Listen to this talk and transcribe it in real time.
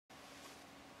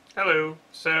Hello.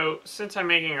 So, since I'm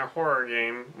making a horror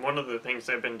game, one of the things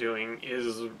I've been doing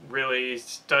is really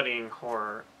studying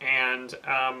horror. And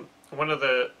one of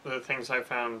the things I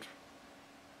found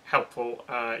helpful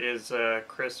is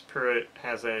Chris Pruitt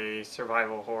has a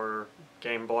survival horror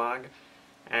game blog.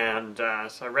 And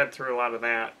so I read through a lot of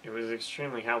that. It was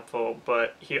extremely helpful.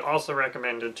 But he also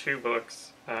recommended two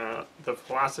books, The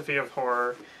Philosophy of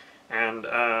Horror and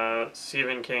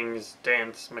Stephen King's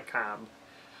Danse Macabre.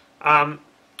 Um,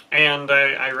 and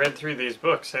I read through these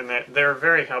books, and they're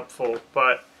very helpful.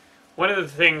 But one of the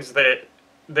things that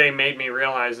they made me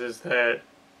realize is that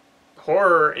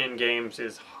horror in games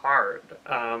is hard.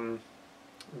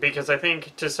 Because I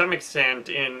think to some extent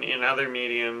in other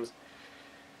mediums,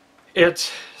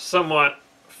 it's somewhat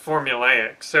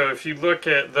formulaic. So if you look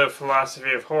at the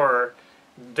philosophy of horror,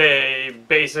 they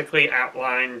basically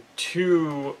outline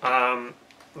two.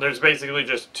 There's basically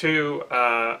just two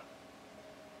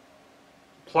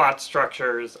plot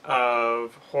structures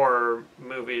of horror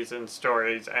movies and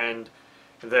stories and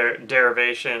their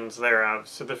derivations thereof.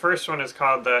 So the first one is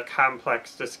called the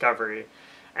complex discovery.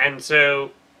 And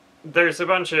so there's a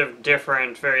bunch of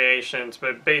different variations,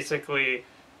 but basically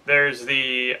there's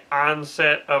the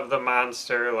onset of the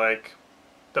monster, like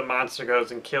the monster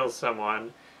goes and kills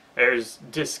someone. There's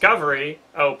discovery,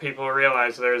 oh, people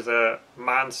realize there's a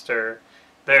monster.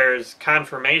 There's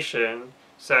confirmation,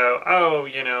 so, oh,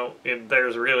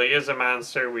 there's really is a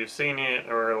monster, we've seen it,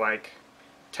 or like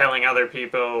telling other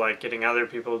people, like getting other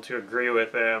people to agree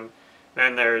with them.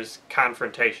 Then there's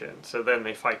confrontation, so then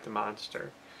they fight the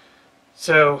monster.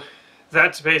 So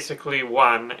that's basically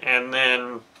one, and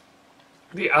then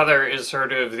the other is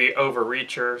sort of the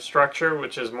overreacher structure,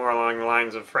 which is more along the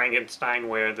lines of Frankenstein,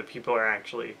 where the people are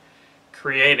actually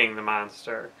creating the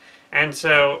monster. And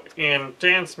so in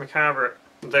Danse Macabre,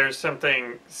 there's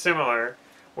something similar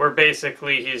where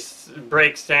basically he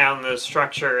breaks down the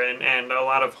structure, and a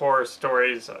lot of horror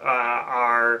stories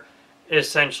are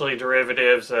essentially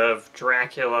derivatives of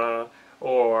Dracula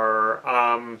or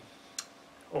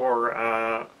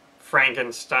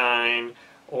Frankenstein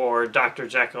or Dr.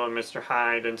 Jekyll and Mr.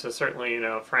 Hyde. And so certainly,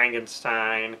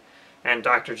 Frankenstein and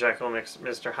Dr. Jekyll and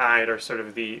Mr. Hyde are sort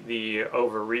of the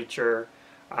overreacher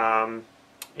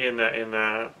in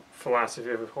the philosophy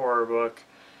of horror book.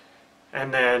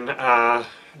 And then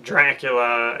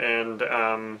Dracula and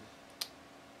I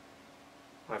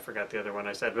forgot the other one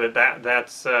I said, but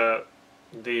that's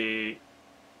the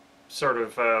sort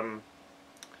of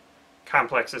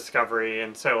complex discovery.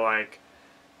 And so like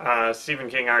Stephen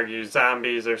King argues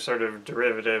zombies are sort of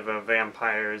derivative of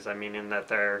vampires. I mean, in that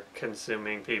they're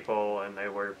consuming people and they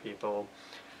were people.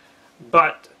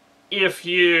 But if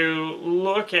you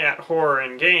look at horror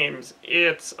in games,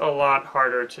 it's a lot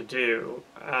harder to do,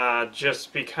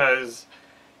 just because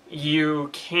you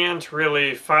can't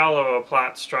really follow a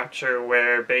plot structure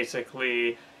where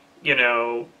basically,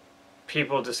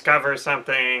 people discover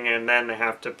something and then they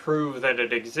have to prove that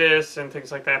it exists and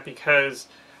things like that, because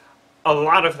a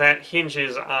lot of that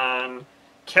hinges on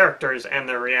characters and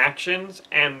their reactions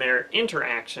and their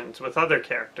interactions with other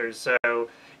characters. So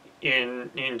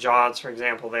in Jaws, for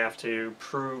example, they have to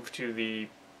prove to the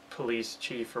police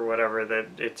chief or whatever that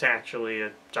it's actually a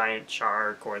giant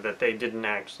shark, or that they didn't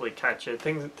actually catch it,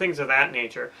 things of that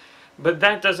nature. But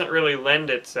that doesn't really lend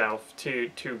itself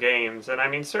to games. And I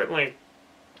mean, certainly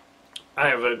I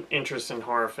have an interest in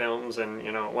horror films, and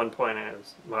at one point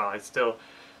I still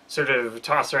sort of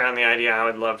toss around the idea I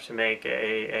would love to make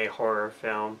a horror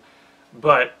film.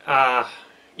 But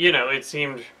it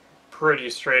seemed pretty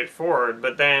straightforward.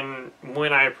 But then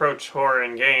when I approach horror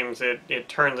in games, it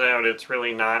turns out it's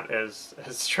really not as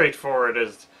straightforward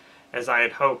as I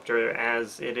had hoped, or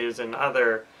as it is in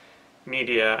other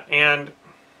media. And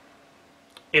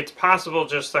it's possible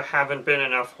just there haven't been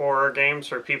enough horror games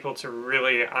for people to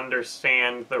really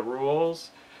understand the rules.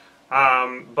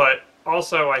 But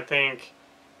also I think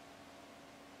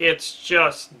it's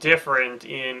just different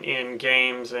in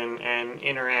games and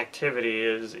interactivity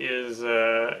is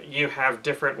you have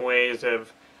different ways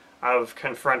of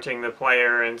confronting the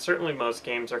player, and certainly most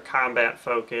games are combat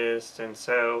focused, and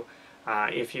so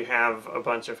if you have a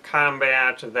bunch of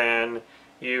combat, then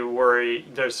you worry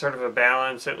there's sort of a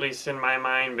balance, at least in my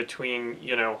mind, between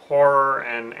horror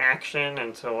and action.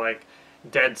 And so like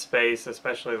Dead Space,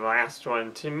 especially the last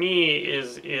one, to me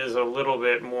is a little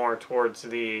bit more towards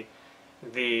the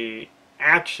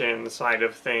action side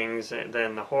of things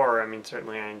than the horror. I mean,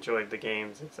 certainly I enjoyed the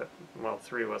games, except, well,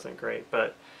 3 wasn't great,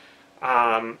 but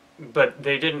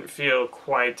they didn't feel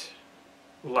quite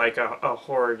like a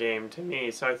horror game to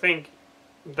me. So I think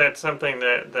that's something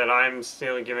that I'm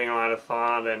still giving a lot of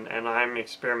thought, and I'm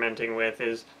experimenting with,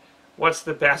 is what's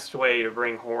the best way to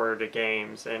bring horror to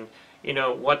games, and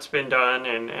what's been done,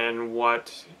 and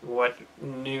what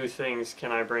new things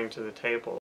can I bring to the table.